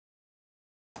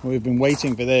We've been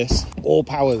waiting for this.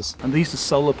 AllPowers. And these are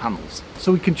solar panels,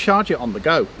 so we can charge it on the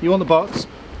go. You want the box?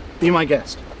 Be my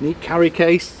guest. Neat carry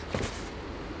case.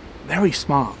 Very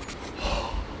smart.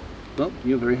 Well,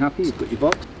 you're very happy, you've got your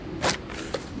box.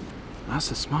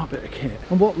 That's a smart bit of kit.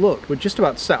 And what, look, we're just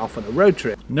about to set off on a road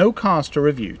trip. No cars to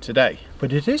review today,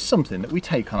 but it is something that we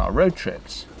take on our road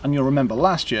trips. And you'll remember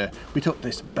last year, we took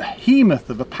this behemoth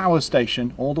of a power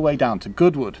station all the way down to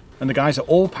Goodwood. And the guys at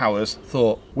AllPowers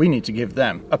thought, we need to give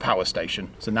them a power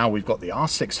station. So now we've got the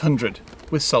R600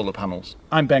 with solar panels.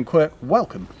 I'm Ben Quirk,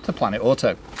 welcome to Planet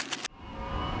Auto.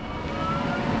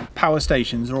 Power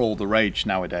stations are all the rage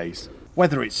nowadays.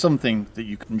 Whether it's something that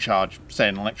you can charge, say,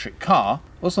 an electric car,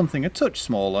 or something a touch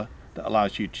smaller that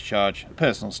allows you to charge a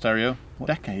personal stereo. What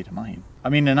decade am I in? I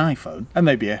mean an iPhone, and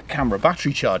maybe a camera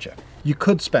battery charger. You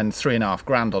could spend £3.5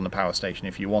 grand on a power station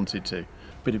if you wanted to,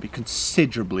 but it'd be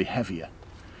considerably heavier.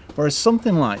 Whereas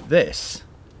something like this,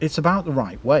 it's about the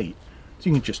right weight. So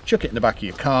you can just chuck it in the back of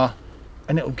your car,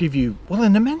 and it'll give you, well,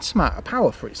 an immense amount of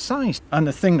power for its size. And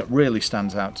the thing that really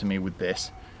stands out to me with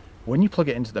this, when you plug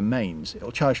it into the mains,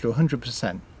 it'll charge to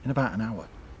 100% in about an hour.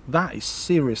 That is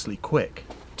seriously quick.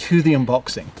 To the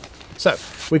unboxing. So,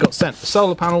 we got sent the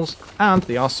solar panels and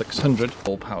the R600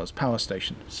 AllPowers power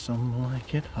station. Some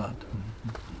like it hot.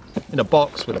 In a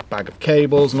box with a bag of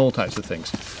cables and all types of things.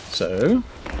 So,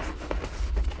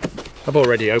 I've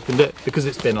already opened it because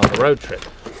it's been on a road trip.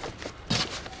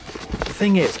 The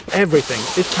thing is, everything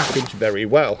is packaged very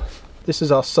well. This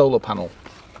is our solar panel.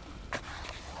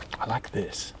 I like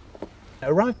this. It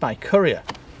arrived by courier,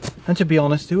 and to be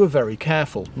honest, they were very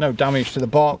careful. No damage to the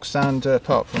box, and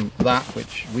apart from that,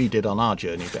 which we did on our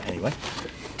journey, but anyway.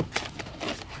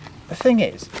 The thing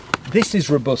is, this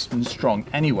is robust and strong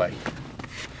anyway.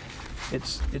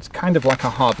 It's kind of like a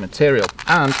hard material,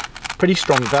 and pretty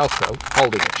strong Velcro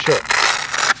holding it shut.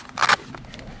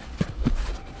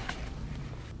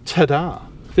 Ta-da!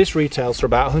 This retails for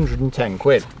about 110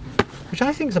 quid, which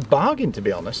I think is a bargain, to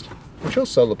be honest. I'm sure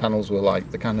solar panels were like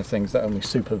the kind of things that only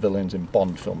supervillains in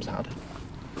Bond films had.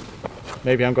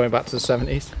 Maybe I'm going back to the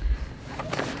 70s.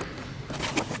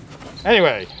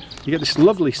 Anyway, you get this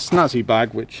lovely snazzy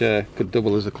bag which could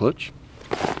double as a clutch.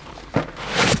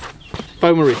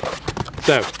 Foamery.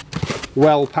 So,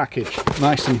 well packaged,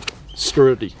 nice and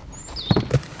sturdy.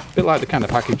 A bit like the kind of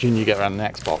packaging you get around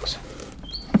an Xbox.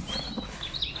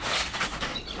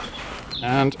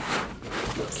 And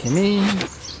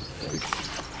Kimmy.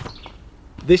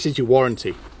 This is your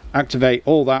warranty. Activate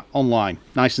all that online,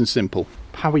 nice and simple.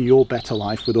 Power your better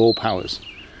life with AllPowers.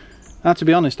 Now, to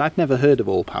be honest, I'd never heard of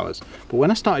AllPowers, but when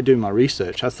I started doing my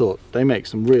research, I thought they make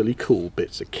some really cool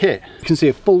bits of kit. You can see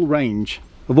a full range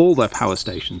of all their power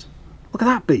stations. Look at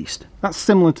that beast. That's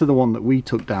similar to the one that we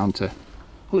took down to,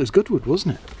 well, it was Goodwood,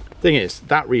 wasn't it? Thing is,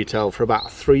 that retailed for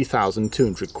about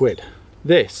 3,200 quid.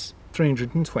 This,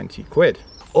 320 quid.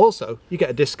 Also, you get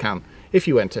a discount if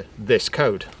you enter this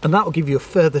code, and that will give you a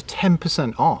further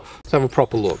 10% off. Let's have a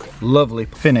proper look. Lovely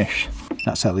finish.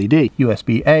 That's LED,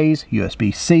 USB A's,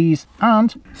 USB C's,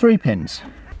 and 3 pins.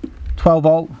 12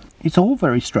 volt. It's all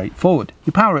very straightforward.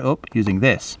 You power it up using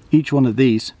this. Each one of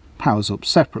these powers up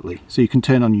separately, so you can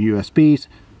turn on your USBs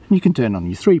and you can turn on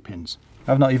your 3 pins.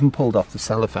 I've not even pulled off the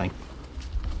cellophane.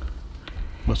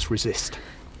 Must resist.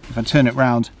 If I turn it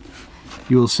round,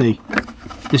 you will see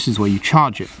this is where you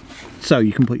charge it. So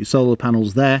you can put your solar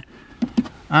panels there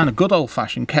and a good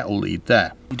old-fashioned kettle lead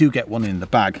there. You do get one in the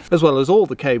bag, as well as all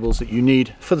the cables that you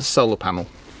need for the solar panel.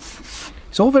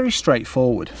 It's all very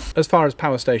straightforward. As far as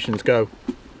power stations go,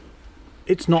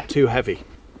 it's not too heavy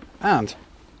and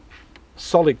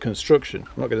solid construction.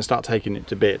 I'm not going to start taking it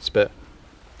to bits, but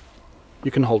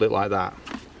you can hold it like that.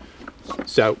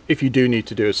 So if you do need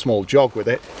to do a small jog with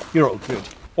it, you're all good.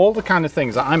 All the kind of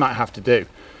things that I might have to do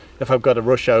if I've got to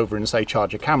rush over and, say,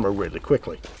 charge a camera really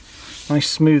quickly. Nice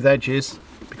smooth edges,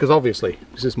 because obviously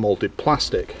this is moulded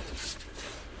plastic.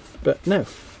 But no,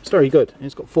 it's very good.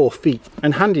 It's got 4 feet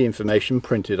and handy information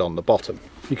printed on the bottom.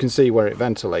 You can see where it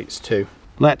ventilates to.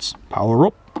 Let's power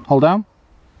up, hold down.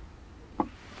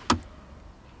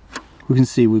 We can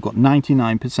see we've got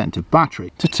 99% of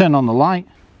battery. To turn on the light,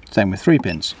 same with 3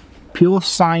 pins. Pure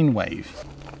sine wave.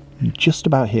 You can just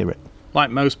about hear it. Like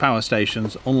most power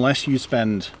stations, unless you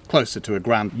spend closer to £1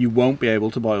 grand, you won't be able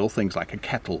to boil things like a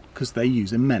kettle because they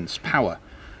use immense power.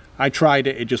 I tried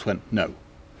it, it just went no.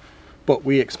 But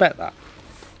we expect that.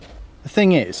 The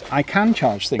thing is, I can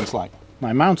charge things like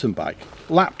my mountain bike,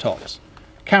 laptops,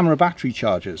 camera battery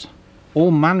chargers,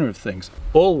 all manner of things,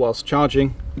 all whilst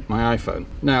charging my iPhone.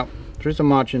 Now, there is a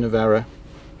margin of error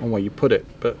on where you put it,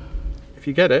 but if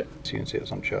you get it, so you can see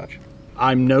it's on charge.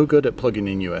 I'm no good at plugging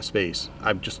in USBs.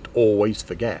 I just always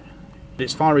forget.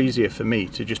 It's far easier for me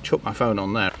to just chuck my phone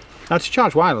on there. Now to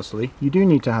charge wirelessly, you do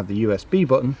need to have the USB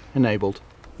button enabled.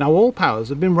 Now AllPowers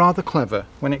have been rather clever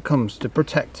when it comes to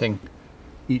protecting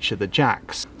each of the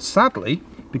jacks. Sadly,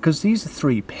 because these are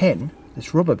 3-pin,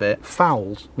 this rubber bit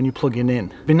fouls when you plug it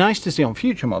in. It'd be nice to see on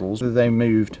future models that they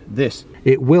moved this.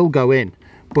 It will go in,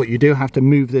 but you do have to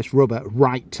move this rubber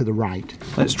right to the right.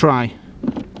 Let's try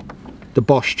the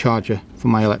Bosch charger for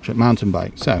my electric mountain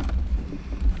bike. So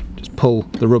just pull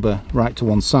the rubber right to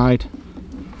one side,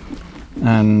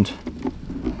 and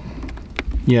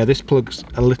yeah, this plug's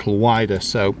a little wider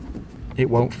so it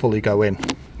won't fully go in.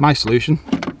 My solution: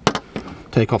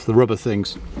 take off the rubber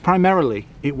things. Primarily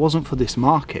it wasn't for this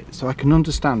market, so I can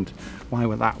understand why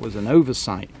that was an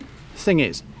oversight. The thing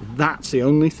is, that's the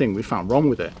only thing we found wrong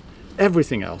with it.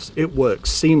 Everything else, it works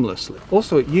seamlessly.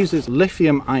 Also, it uses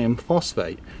lithium iron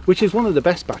phosphate, which is one of the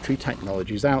best battery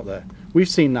technologies out there. We've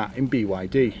seen that in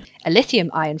BYD. A lithium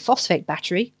iron phosphate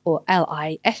battery, or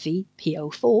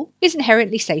LiFePO4, is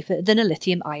inherently safer than a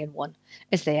lithium iron one,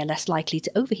 as they are less likely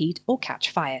to overheat or catch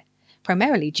fire,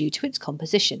 primarily due to its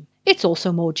composition. It's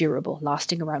also more durable,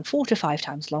 lasting around 4 to 5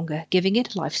 times longer, giving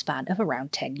it a lifespan of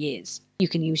around 10 years. You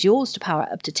can use yours to power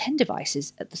up to 10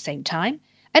 devices at the same time,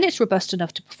 and it's robust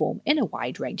enough to perform in a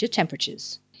wide range of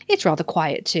temperatures. It's rather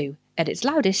quiet too. At its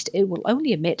loudest, it will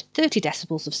only emit 30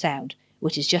 decibels of sound,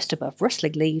 which is just above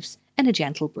rustling leaves and a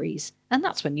gentle breeze, and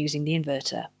that's when using the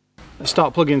inverter. Let's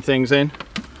start plugging things in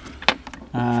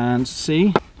and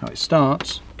see how it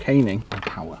starts caning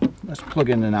power. Let's plug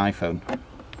in an iPhone.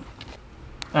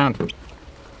 And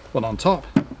one on top,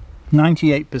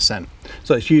 98%.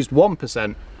 So it's used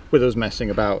 1% with us messing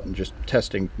about and just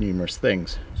testing numerous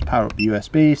things. Let's power up the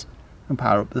USBs and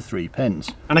power up the 3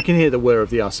 pins. And I can hear the whir of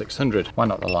the R600. Why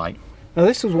not the light? Now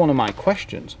this was one of my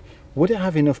questions. Would it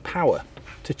have enough power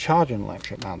to charge an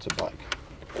electric mountain bike?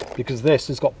 Because this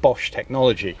has got Bosch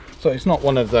technology. So it's not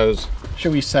one of those,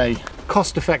 shall we say,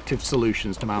 cost-effective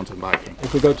solutions to mountain biking.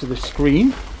 If we go to the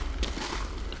screen,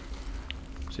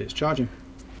 see it's charging.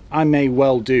 I may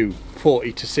well do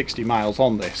 40 to 60 miles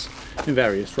on this in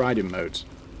various riding modes.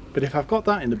 But if I've got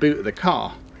that in the boot of the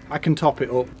car, I can top it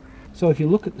up. So if you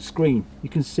look at the screen, you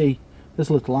can see there's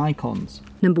little icons.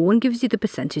 Number 1 gives you the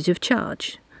percentage of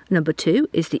charge. Number 2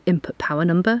 is the input power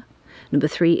number. Number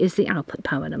 3 is the output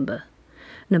power number.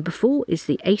 Number 4 is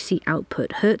the AC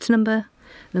output hertz number.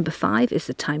 Number 5 is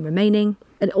the time remaining.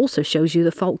 And it also shows you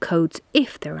the fault codes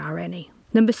if there are any.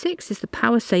 Number 6 is the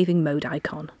power saving mode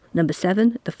icon. Number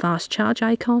 7, the fast charge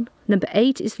icon. Number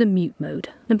 8 is the mute mode.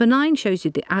 Number 9 shows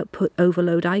you the output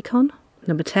overload icon.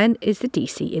 Number 10 is the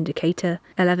DC indicator.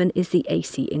 11 is the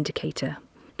AC indicator.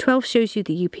 12 shows you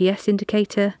the UPS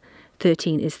indicator.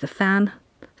 13 is the fan.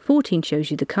 14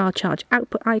 shows you the car charge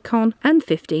output icon. And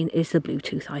 15 is the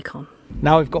Bluetooth icon.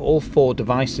 Now we've got all 4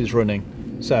 devices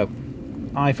running. So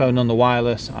iPhone on the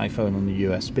wireless, iPhone on the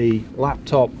USB,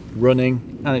 laptop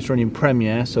running, and it's running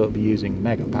Premiere, so it'll be using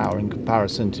mega power in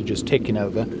comparison to just ticking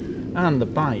over, and the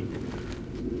bike,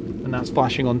 and that's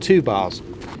flashing on 2 bars,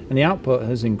 and the output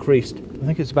has increased. I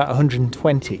think it's about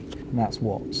 120, and that's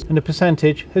watts, and the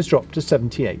percentage has dropped to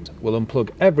 78. We'll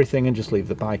unplug everything and just leave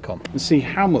the bike on and see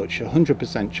how much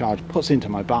 100% charge puts into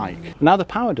my bike. Now the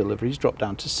power delivery's dropped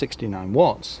down to 69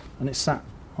 watts, and it's sat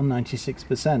on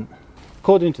 96%.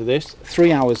 According to this,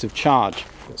 3 hours of charge,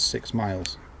 that's 6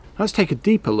 miles. Let's take a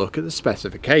deeper look at the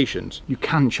specifications. You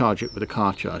can charge it with a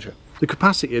car charger. The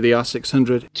capacity of the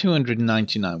R600,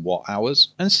 299 watt hours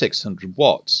and 600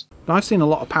 watts. Now I've seen a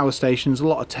lot of power stations, a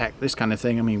lot of tech, this kind of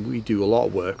thing. I mean, we do a lot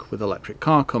of work with electric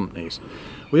car companies.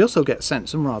 We also get sent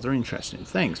some rather interesting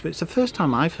things, but it's the first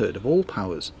time I've heard of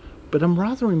AllPowers. But I'm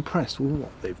rather impressed with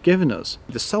what they've given us.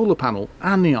 The solar panel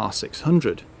and the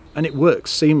R600, and it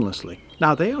works seamlessly.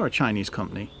 Now they are a Chinese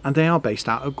company and they are based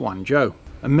out of Guangzhou.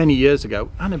 And many years ago,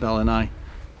 Annabelle and I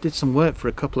did some work for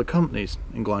a couple of companies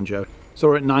in Guangzhou. So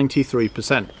we're at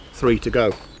 93%, 3 to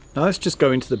go. Now let's just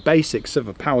go into the basics of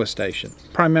a power station.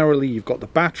 Primarily you've got the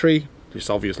battery, this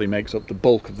obviously makes up the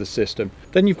bulk of the system.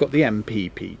 Then you've got the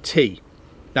MPPT.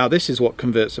 Now this is what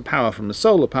converts the power from the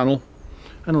solar panel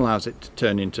and allows it to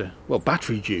turn into, well,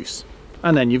 battery juice.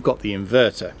 And then you've got the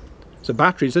inverter. So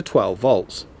batteries are 12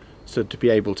 volts. So to be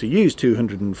able to use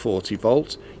 240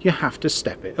 volts, you have to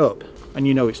step it up. And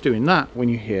you know it's doing that when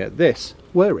you hear this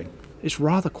whirring. It's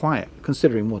rather quiet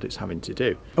considering what it's having to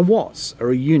do. And watts are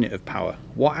a unit of power.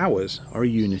 Watt hours are a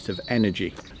unit of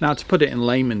energy. Now to put it in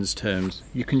layman's terms,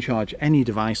 you can charge any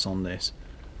device on this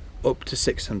up to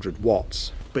 600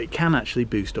 watts, but it can actually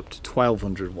boost up to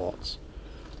 1200 watts.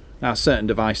 Now certain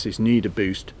devices need a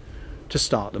boost to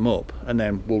start them up and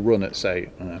then will run at say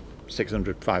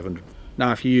 600, 500.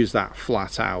 Now if you use that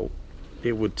flat out,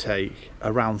 it would take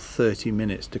around 30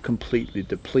 minutes to completely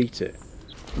deplete it.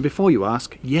 And before you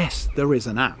ask, yes, there is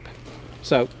an app.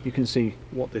 So you can see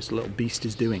what this little beast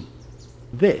is doing.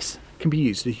 This can be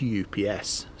used as a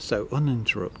UPS, so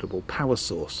uninterruptible power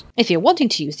source. If you're wanting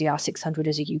to use the R600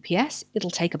 as a UPS,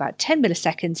 it'll take about 10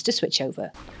 milliseconds to switch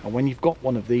over. And when you've got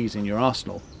one of these in your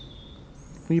arsenal,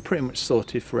 well, you're pretty much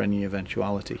sorted for any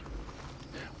eventuality.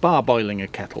 Bar boiling a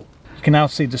kettle. You can now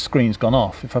see the screen's gone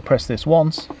off. If I press this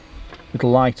once,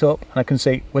 it'll light up and I can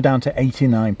see we're down to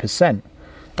 89%.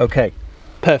 Okay,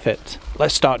 perfect.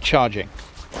 Let's start charging.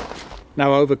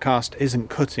 Now overcast isn't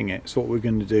cutting it, so what we're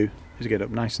going to do is get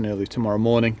up nice and early tomorrow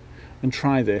morning and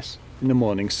try this in the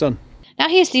morning sun. Now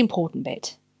here's the important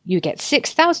bit. You get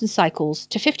 6,000 cycles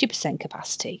to 50%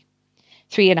 capacity,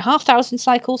 3,500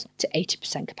 cycles to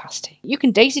 80% capacity. You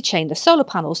can daisy chain the solar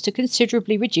panels to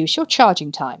considerably reduce your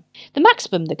charging time. The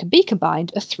maximum that can be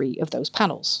combined are 3 of those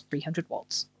panels, 300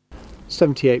 watts.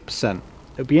 78%.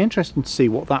 It'll be interesting to see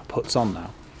what that puts on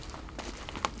now.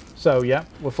 So yeah,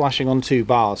 we're flashing on 2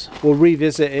 bars. We'll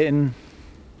revisit it in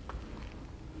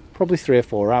probably 3 or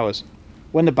 4 hours.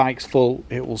 When the bike's full,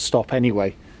 it will stop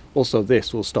anyway. Also,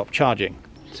 this will stop charging.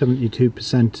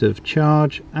 72% of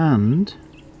charge, and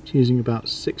it's using about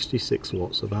 66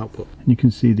 watts of output. And you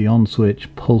can see the on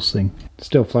switch pulsing.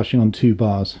 Still flashing on 2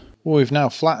 bars. Well, we've now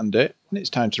flattened it, and it's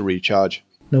time to recharge.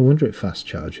 No wonder it fast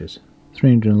charges.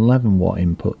 311 watt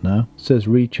input now. It says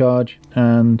recharge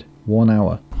and 1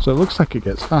 hour. So it looks like it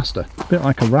gets faster. A bit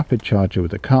like a rapid charger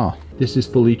with a car. This is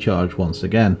fully charged once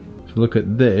again. If you look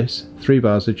at this, 3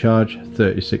 bars of charge,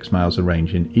 36 miles of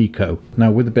range in eco.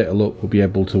 Now with a bit of luck we'll be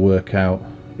able to work out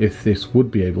if this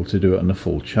would be able to do it on a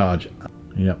full charge.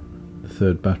 Yep, the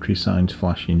 3rd battery sign's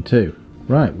flashing too.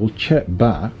 Right, we'll check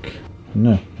back.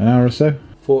 No, an hour or so.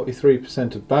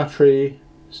 43% of battery,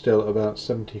 still at about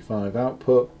 75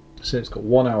 output. So it's got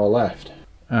 1 hour left.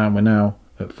 And we're now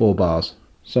at 4 bars.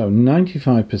 So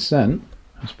 95%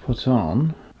 has put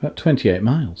on about 28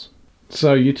 miles.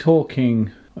 So you're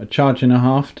talking a charge and a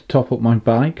half to top up my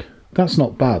bike. That's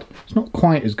not bad. It's not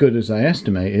quite as good as I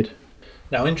estimated.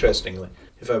 Now interestingly,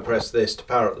 if I press this to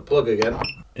power up the plug again,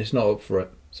 it's not up for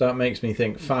it. So that makes me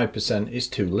think 5% is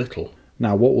too little.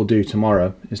 Now what we'll do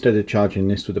tomorrow, instead of charging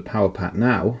this with a power pack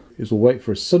now, is we'll wait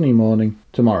for a sunny morning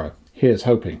tomorrow. Here's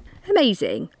hoping.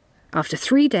 Amazing. After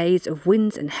 3 days of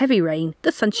winds and heavy rain,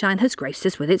 the sunshine has graced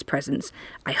us with its presence.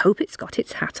 I hope it's got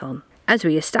its hat on. As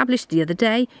we established the other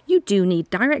day, you do need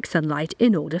direct sunlight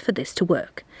in order for this to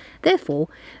work. Therefore,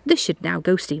 this should now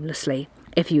go seamlessly.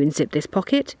 If you unzip this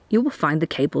pocket, you will find the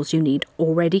cables you need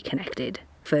already connected.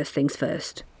 First things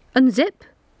first. Unzip,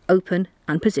 open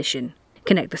and position.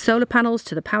 Connect the solar panels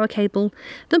to the power cable,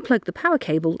 then plug the power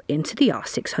cable into the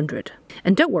R600.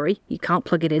 And don't worry, you can't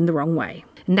plug it in the wrong way.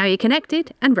 Now you're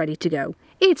connected and ready to go.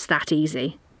 It's that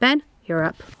easy. Ben, you're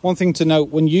up. One thing to note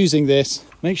when using this,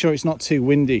 make sure it's not too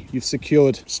windy. You've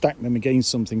stacked them against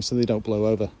something so they don't blow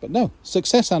over. But no,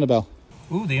 success, Annabelle.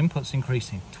 Ooh, the input's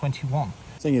increasing, 21.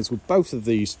 Thing is, with both of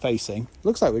these facing,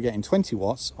 looks like we're getting 20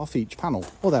 watts off each panel,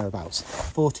 or thereabouts.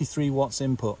 43 watts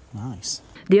input, nice.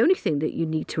 The only thing that you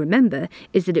need to remember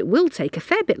is that it will take a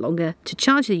fair bit longer to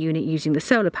charge the unit using the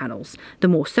solar panels. The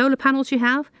more solar panels you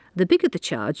have, the bigger the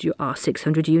charge your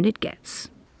R600 unit gets.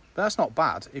 But that's not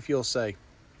bad if you're, say,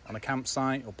 on a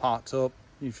campsite or parked up,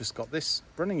 you've just got this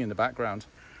running in the background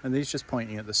and these just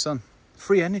pointing at the sun.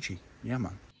 Free energy, yeah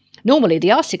man. Normally the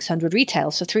R600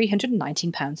 retails for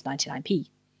 £319.99p.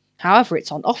 However,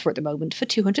 it's on offer at the moment for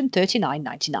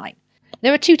 £239.99.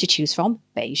 There are 2 to choose from,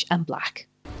 beige and black.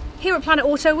 Here at Planet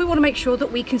Auto, we want to make sure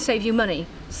that we can save you money.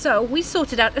 So we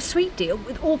sorted out a sweet deal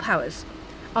with AllPowers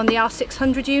on the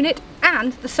R600 unit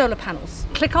and the solar panels.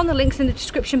 Click on the links in the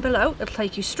description below, it'll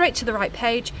take you straight to the right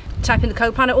page. Type in the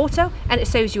code Planet Auto and it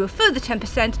saves you a further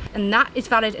 10%, and that is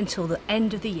valid until the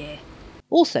end of the year.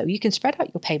 Also, you can spread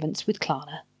out your payments with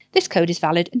Klarna. This code is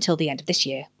valid until the end of this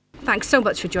year. Thanks so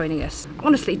much for joining us.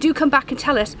 Honestly, do come back and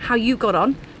tell us how you got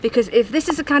on, because if this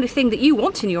is the kind of thing that you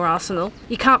want in your arsenal,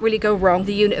 you can't really go wrong.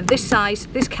 The unit of this size,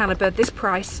 this calibre, this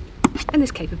price, and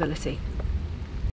this capability.